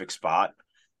perfect spot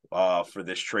for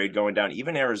this trade going down.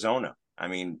 Even Arizona.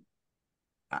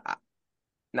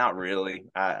 Not really,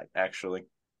 actually.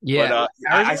 Yeah,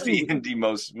 but I see Indy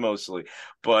mostly.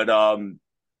 But I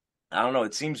don't know.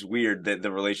 It seems weird that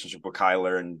the relationship with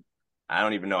Kyler, and I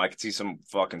don't even know. I could see some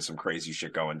crazy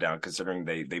shit going down considering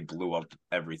they blew up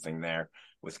everything there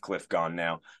with Cliff gone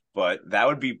now. But that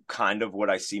would be kind of what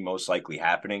I see most likely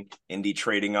happening. Indy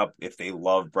trading up if they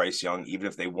love Bryce Young, even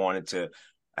if they wanted to,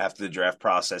 after the draft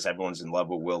process, everyone's in love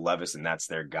with Will Levis and that's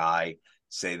their guy.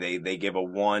 Say they give a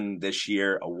 1 this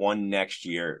year, a 1 next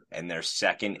year, and their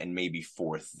 2nd and maybe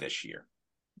 4th this year.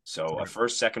 So a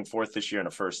 1st, 2nd, 4th this year and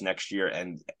a 1st next year.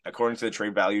 And according to the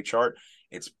trade value chart,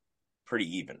 it's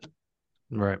pretty even.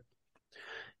 Right.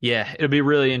 Yeah, it'll be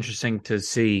really interesting to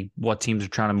see what teams are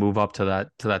trying to move up to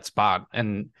that spot.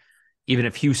 And even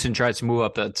if Houston tries to move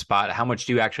up that spot, how much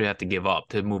do you actually have to give up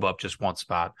to move up just one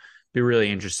spot? Be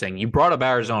really interesting. You brought up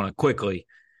Arizona quickly.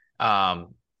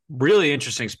 Really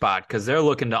interesting spot because they're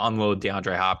looking to unload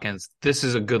DeAndre Hopkins. This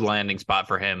is a good landing spot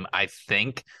for him, I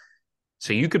think.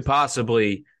 So you could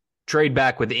possibly trade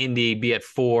back with Indy, be at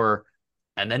 4,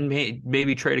 and then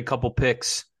maybe trade a couple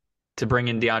picks to bring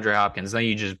in DeAndre Hopkins. Then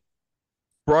you just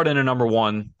brought in a number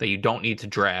 1 that you don't need to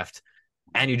draft,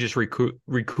 and you just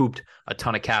recouped a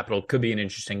ton of capital. Could be an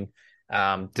interesting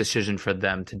decision for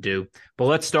them to do. But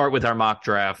let's start with our mock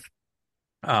draft.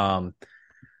 I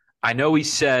know we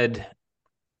said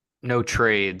no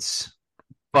trades,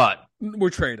 but we're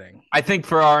trading. I think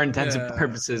for our intents and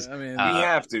purposes, we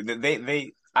have to.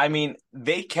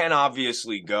 They can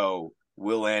obviously go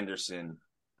Will Anderson,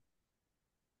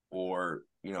 or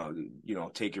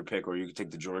take your pick, or you can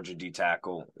take the Georgia D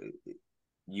tackle.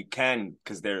 You can,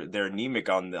 because they're anemic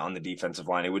on the defensive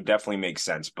line. It would definitely make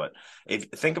sense. But if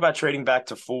think about trading back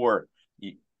to 4,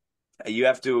 you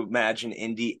have to imagine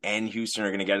Indy and Houston are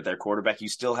going to get at their quarterback. You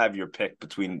still have your pick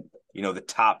between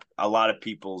a lot of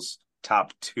people's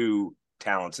top 2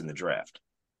 talents in the draft.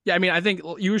 Yeah, I think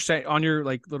you were saying on your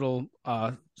little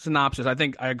synopsis. I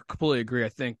think I completely agree. I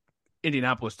think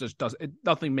Indianapolis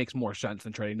nothing makes more sense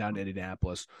than trading down to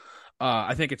Indianapolis.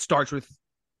 I think it starts with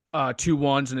 2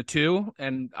 1s and a 2,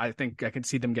 and I think I can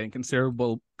see them getting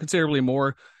considerably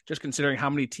more, just considering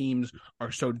how many teams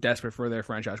are so desperate for their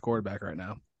franchise quarterback right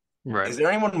now. Right. Is there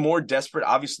anyone more desperate?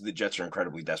 Obviously, the Jets are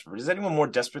incredibly desperate. But is anyone more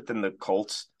desperate than the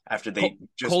Colts after they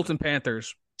Colts and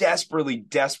Panthers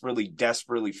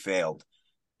desperately failed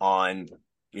on,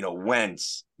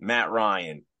 Wentz, Matt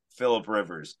Ryan, Phillip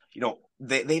Rivers?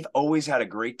 They've always had a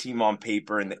great team on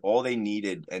paper, and all they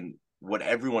needed, and what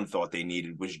everyone thought they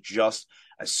needed, was just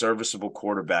a serviceable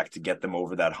quarterback to get them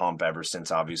over that hump. Ever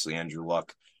since obviously Andrew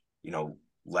Luck,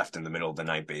 left in the middle of the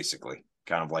night, basically.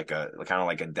 Kind of like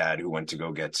a dad who went to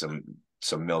go get some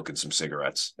milk and some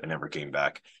cigarettes and never came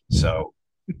back. So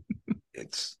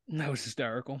that was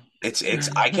hysterical. It's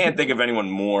I can't think of anyone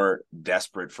more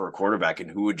desperate for a quarterback and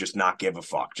who would just not give a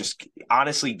fuck. Just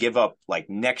honestly give up like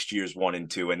next year's 1 and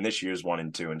 2 and this year's 1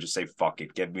 and 2 and just say fuck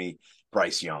it. Give me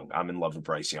Bryce Young. I'm in love with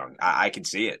Bryce Young. I can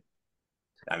see it.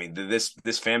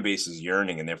 This fan base is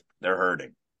yearning and they're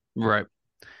hurting. Right.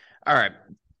 All right.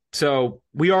 So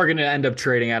we are going to end up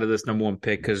trading out of this number 1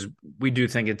 pick because we do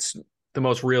think it's the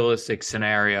most realistic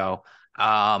scenario.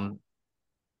 And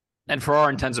for our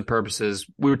intents and purposes,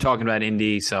 we were talking about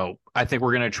Indy, so I think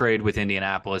we're going to trade with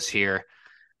Indianapolis here.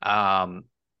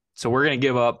 So we're going to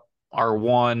give up our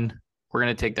 1. We're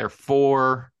going to take their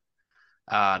 4,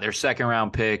 their 2nd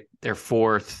round pick, their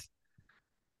 4th.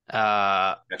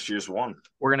 Next year's 1.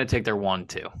 We're going to take their 1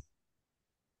 too.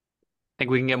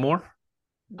 Think we can get more?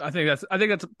 I think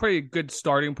that's a pretty good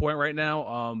starting point right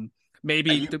now.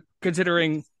 Maybe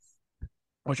considering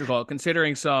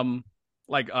some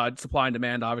supply and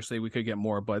demand, obviously we could get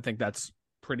more, but I think that's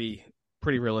pretty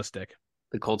realistic.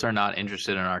 The Colts are not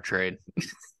interested in our trade.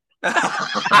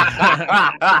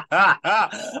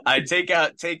 I take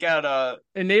out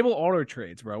Enable auto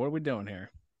trades, bro. What are we doing here?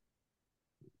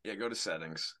 yeah, go to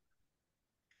settings.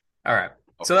 All right.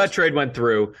 So Okay. that trade went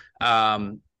through.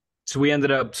 So we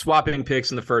ended up swapping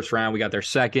picks in the first round. We got their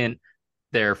second,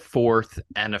 their fourth,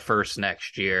 and a first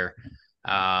next year.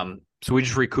 So we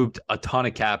just recouped a ton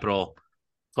of capital.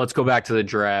 Let's go back to the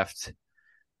draft.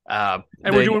 And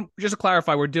we're doing, just to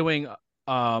clarify, we're doing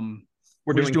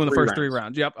we're just doing the first 3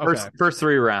 rounds. rounds. Yep. Okay. First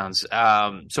 3 rounds.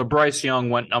 So Bryce Young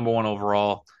went number 1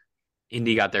 overall.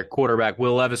 Indy got their quarterback.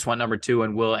 Will Levis went number 2,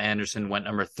 and Will Anderson went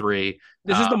number 3.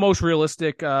 This is the most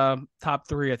realistic top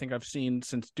 3 I think I've seen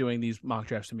since doing these mock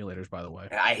draft simulators, by the way.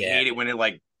 I hate it when it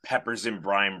like peppers in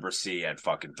Brian Brissy at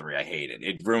fucking 3. I hate it.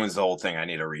 It ruins the whole thing. I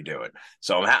need to redo it.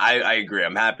 So I agree.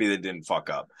 I'm happy that it didn't fuck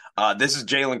up. This is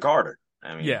Jalen Carter.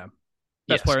 I mean, yeah,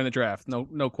 best player in the draft. No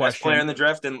question. Best player in the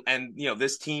draft, and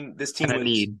this team was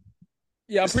need.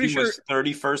 Yeah, I'm pretty sure was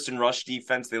 31st in rush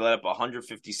defense. They let up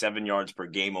 157 yards per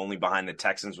game, only behind the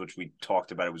Texans, which we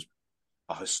talked about. It was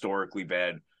a historically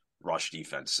bad rush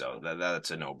defense, so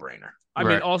that's a no-brainer. I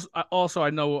mean, also I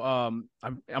know I'm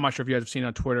not sure if you guys have seen it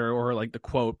on Twitter or like the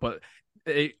quote, but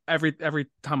every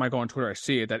time I go on Twitter, I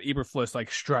see it that Eberflus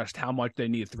like stressed how much they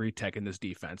need a 3 tech in this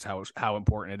defense, how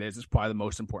important it is. It's probably the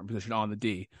most important position on the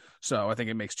D. So I think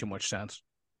it makes too much sense.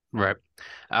 Right.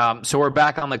 So we're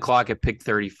back on the clock at pick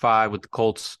 35 with the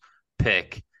Colts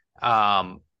pick.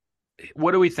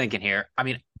 What are we thinking here? I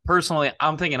mean, personally,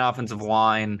 I'm thinking offensive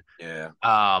line. Yeah.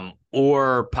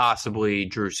 Or possibly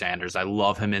Drew Sanders. I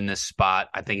love him in this spot.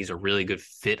 I think he's a really good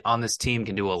fit on this team,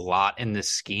 can do a lot in this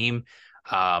scheme.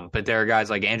 But there are guys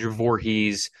like Andrew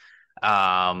Voorhees,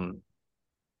 Darnell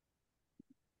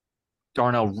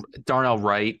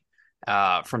Wright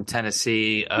from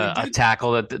Tennessee, a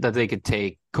tackle that they could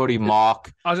take. Cody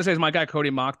Mauch. I was gonna say, is my guy Cody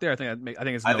Mauch there? I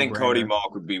think Cody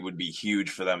Mauch would be huge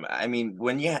for them. I mean,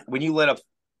 when you let up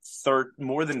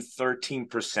more than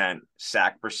 13%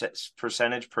 sack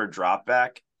percentage per drop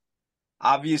back,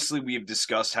 obviously we have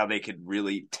discussed how they could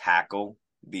really tackle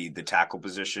the tackle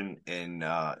position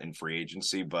in free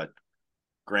agency, but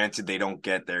granted they don't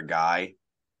get their guy.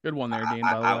 Good one there, Dean.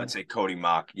 I would say Cody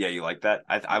Mauch. Yeah, you like that?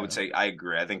 I would say I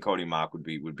agree. I think Cody Mauch would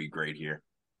be great here,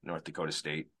 North Dakota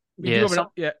State.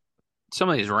 Some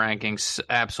of these rankings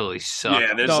absolutely suck.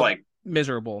 Yeah, there's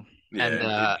miserable.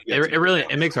 Yeah, and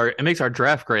it makes our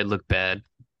draft grade look bad.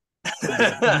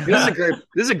 This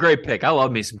is a great pick. I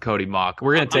love me some Cody Mauch.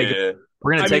 We're gonna take it.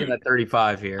 We're gonna take him at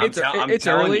 35 here. It's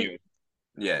early. You.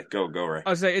 Yeah, go Ray. I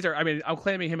was saying I'm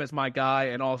claiming him as my guy,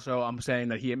 and also I'm saying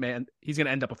that he's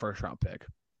gonna end up a first round pick.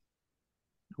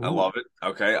 Ooh. I love it.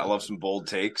 Okay, I love some bold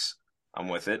takes. I'm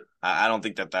with it. I don't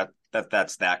think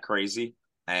that's that crazy.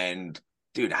 And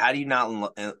dude, how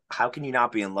can you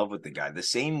not be in love with the guy? The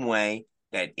same way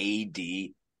that AD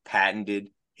patented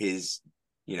his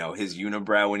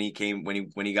unibrow when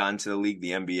he got into the league,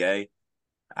 the NBA.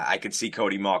 I could see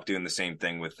Cody Mauch doing the same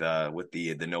thing with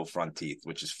the no front teeth,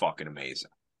 which is fucking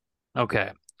amazing.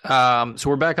 Okay. So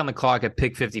we're back on the clock at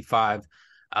pick 55.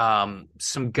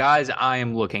 Some guys I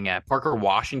am looking at. Parker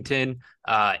Washington,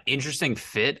 interesting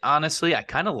fit, honestly. I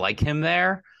kind of like him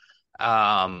there.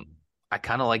 I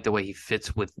kind of like the way he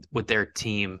fits with their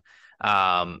team.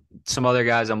 Some other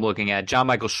guys I'm looking at. John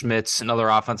Michael Schmitz, another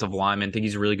offensive lineman. I think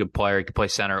he's a really good player. He could play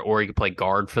center or he could play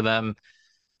guard for them.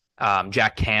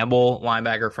 Jack Campbell,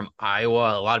 linebacker from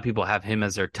Iowa. A lot of people have him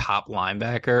as their top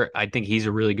linebacker. I think he's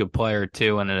a really good player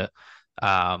too. And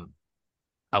I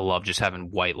love just having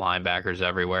white linebackers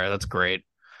everywhere. That's great.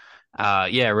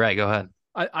 Yeah, right. Go ahead.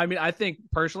 I mean, I think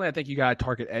you got to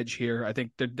target edge here. I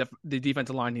think the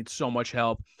defensive line needs so much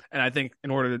help. And I think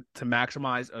in order to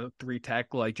maximize a 3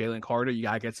 tech like Jalen Carter, you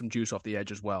got to get some juice off the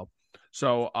edge as well.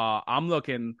 So I'm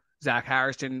looking. Zach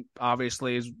Harrison,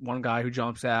 obviously, is one guy who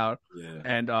jumps out. Yeah.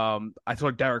 And I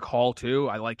thought Derek Hall, too.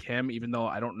 I like him, even though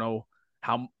I don't know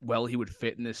how well he would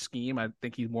fit in this scheme. I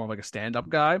think he's more of like a stand-up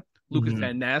guy. Lucas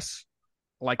Van Ness,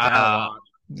 like that a lot.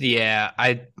 Yeah,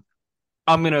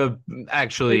 I'm going to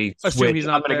actually assume switch. He's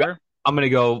not there. I'm going to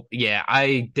go, yeah,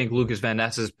 I think Lucas Van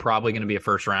Ness is probably going to be a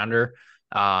first-rounder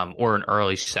or an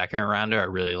early second-rounder. I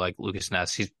really like Lucas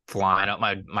Ness. He's flying up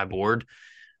my board.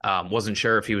 Wasn't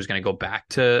sure if he was going to go back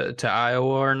to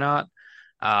Iowa or not.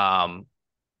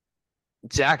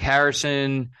 Zach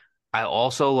Harrison, I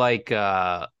also like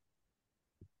Elitai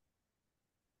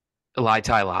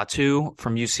Latu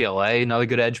from UCLA, another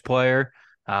good edge player.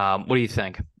 What do you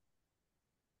think?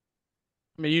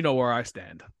 I mean, you know where I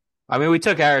stand. I mean, we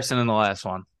took Harrison in the last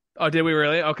one. Oh, did we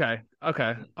really? Okay.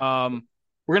 We're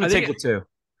going to take it too.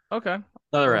 Okay.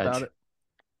 Another edge.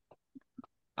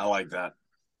 I like that.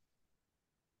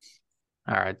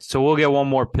 All right, so we'll get one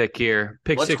more pick here.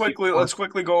 Pick Let's quickly 64. let's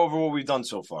quickly go over what we've done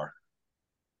so far.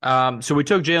 So we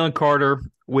took Jalen Carter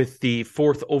with the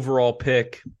 4th overall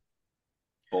pick.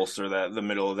 Bolster the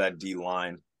middle of that D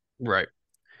line. Right.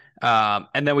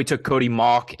 And then we took Cody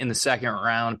Mauch in the 2nd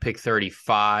round, pick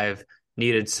 35.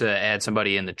 Needed to add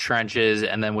somebody in the trenches.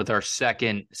 And then with our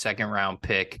second round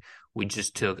pick, we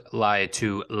just took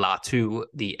Laiatu Latu,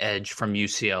 the edge from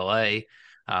UCLA.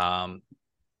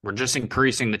 We're just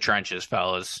increasing the trenches,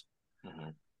 fellas.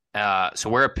 Mm-hmm. So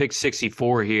we're at pick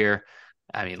 64 here.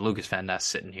 I mean, Lucas Van Ness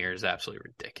sitting here is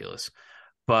absolutely ridiculous.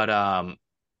 But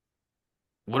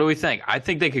what do we think? I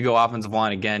think they could go offensive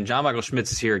line again. John Michael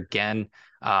Schmitz is here again.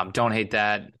 Don't hate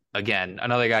that. Again,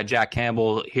 another guy, Jack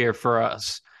Campbell, here for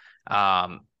us.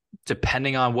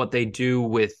 Depending on what they do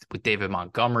with David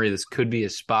Montgomery, this could be a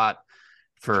spot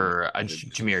for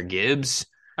Jahmyr Gibbs.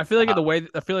 I feel like the way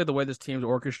this team's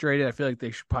orchestrated, I feel like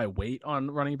they should probably wait on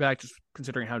running back, just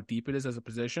considering how deep it is as a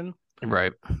position.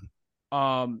 Right.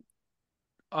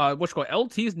 What's called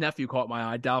LT's nephew caught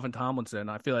my eye, Dalvin Tomlinson.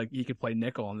 I feel like he could play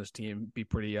nickel on this team, be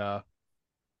pretty impactful.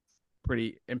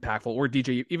 Or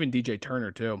DJ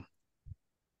Turner too.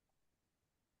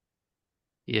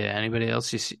 Yeah. Anybody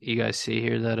else you guys see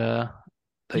here that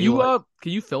can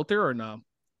you filter or no?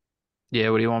 Yeah.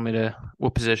 What do you want me to?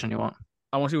 What position you want?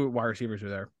 I want to see what wide receivers are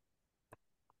there.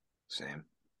 Same.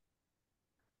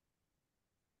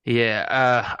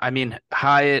 Yeah. I mean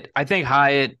Hyatt. I think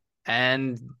Hyatt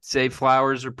and Zay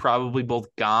Flowers are probably both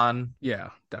gone. Yeah,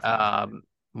 definitely.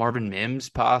 Marvin Mims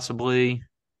possibly.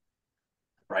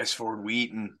 Bryce Ford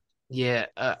Wheaton. Yeah,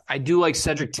 I do like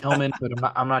Cedric Tillman,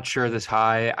 but I'm not sure this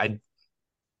high.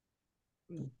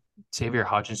 Xavier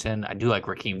Hutchinson. I do like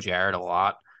Raheem Jarrett a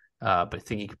lot, but I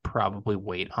think you could probably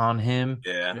wait on him.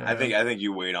 Yeah. I think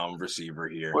you wait on receiver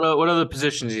here. What other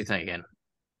positions are you thinking?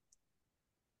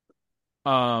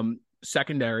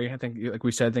 Secondary. I think, like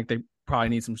we said, I think they probably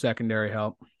need some secondary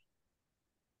help.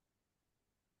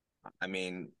 I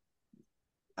mean,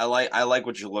 I like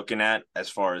what you're looking at as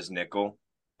far as nickel.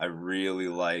 I really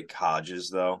like Hodges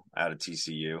though, out of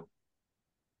TCU.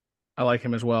 I like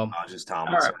him as well. Hodges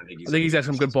Tomlinson. Right. I think he's got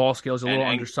some good ball skills. A little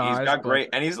undersized. He's got great,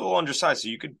 and he's a little undersized, so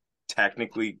you could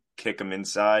technically kick him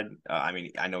inside. I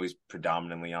mean, I know he's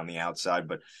predominantly on the outside,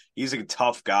 but he's a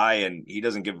tough guy, and he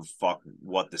doesn't give a fuck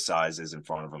what the size is in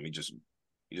front of him. He just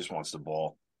wants the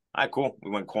ball. All right, cool. We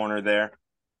went corner there.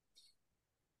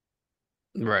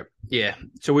 Right. Yeah.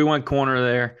 So we went corner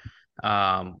there.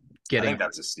 I think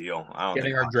that's a steal.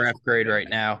 Getting our draft grade right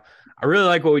now. I really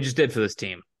like what we just did for this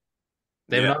team.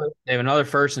 They have another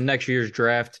first in next year's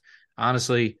draft.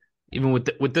 Honestly, even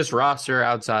with this roster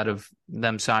outside of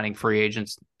them signing free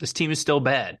agents, this team is still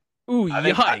bad. Ooh,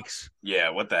 yikes. Yeah,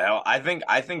 what the hell? I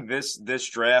think this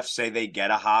draft, say they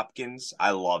get a Hopkins,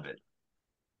 I love it.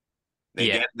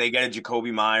 They get a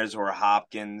Jacoby Myers or a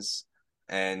Hopkins.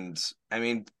 And I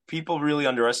mean, people really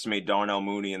underestimate Darnell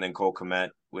Mooney and then Cole Kmet,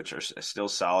 which are still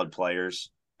solid players.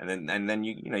 And then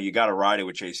you got to ride it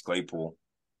with Chase Claypool.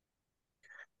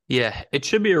 Yeah, it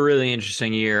should be a really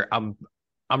interesting year. I'm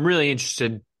really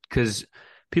interested because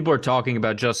people are talking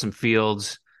about Justin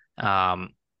Fields in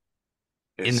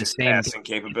the same passing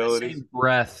capability, in the same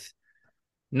breath.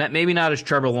 Maybe not as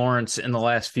Trevor Lawrence in the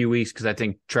last few weeks, because I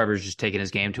think Trevor's just taken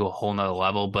his game to a whole nother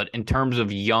level. But in terms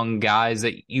of young guys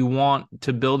that you want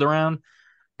to build around,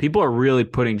 people are really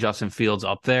putting Justin Fields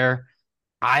up there.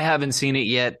 I haven't seen it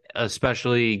yet,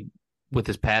 especially with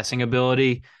his passing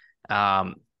ability.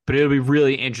 But it'll be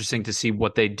really interesting to see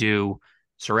what they do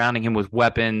surrounding him with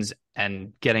weapons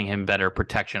and getting him better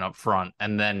protection up front,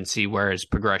 and then see where his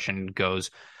progression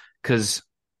goes. Because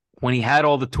when he had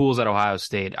all the tools at Ohio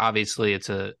State, obviously it's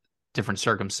a different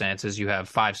circumstances. You have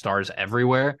 5 stars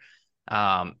everywhere.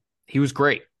 He was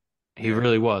great. He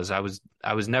really was. I was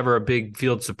never a big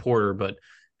Field supporter, but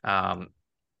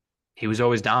he was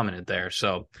always dominant there.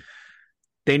 So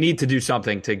they need to do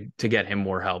something to get him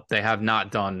more help. They have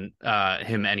not done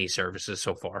him any services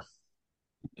so far.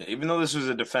 Even though this was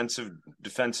a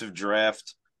defensive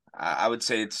draft, I would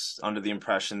say it's under the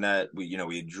impression that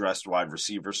we addressed wide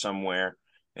receiver somewhere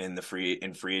in free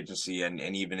agency and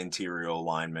even interior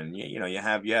linemen. You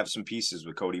have some pieces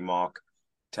with Cody Mauch,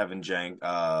 Tevin Jenk.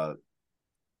 Oh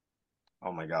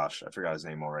my gosh, I forgot his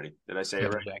name already. Did I say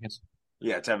it right? Jenkins.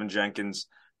 Yeah, Tevin Jenkins,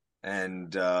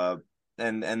 and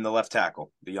the left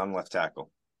tackle, the young left tackle.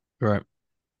 Right.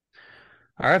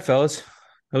 All right, fellas,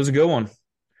 that was a good one.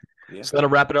 Yeah. So that'll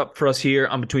wrap it up for us here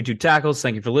on Between Two Tackles.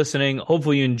 Thank you for listening.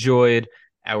 Hopefully you enjoyed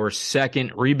our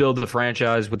second rebuild of the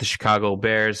franchise with the Chicago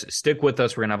Bears. Stick with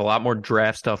us. We're going to have a lot more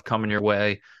draft stuff coming your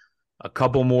way. A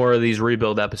couple more of these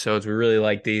rebuild episodes. We really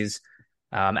like these.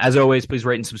 As always, please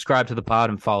rate and subscribe to the pod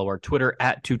and follow our Twitter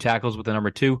at 2tackles with the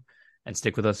number 2. And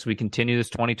stick with us as we continue this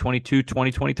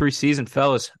 2022-2023 season,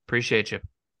 fellas. Appreciate you.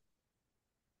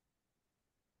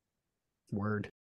 Word.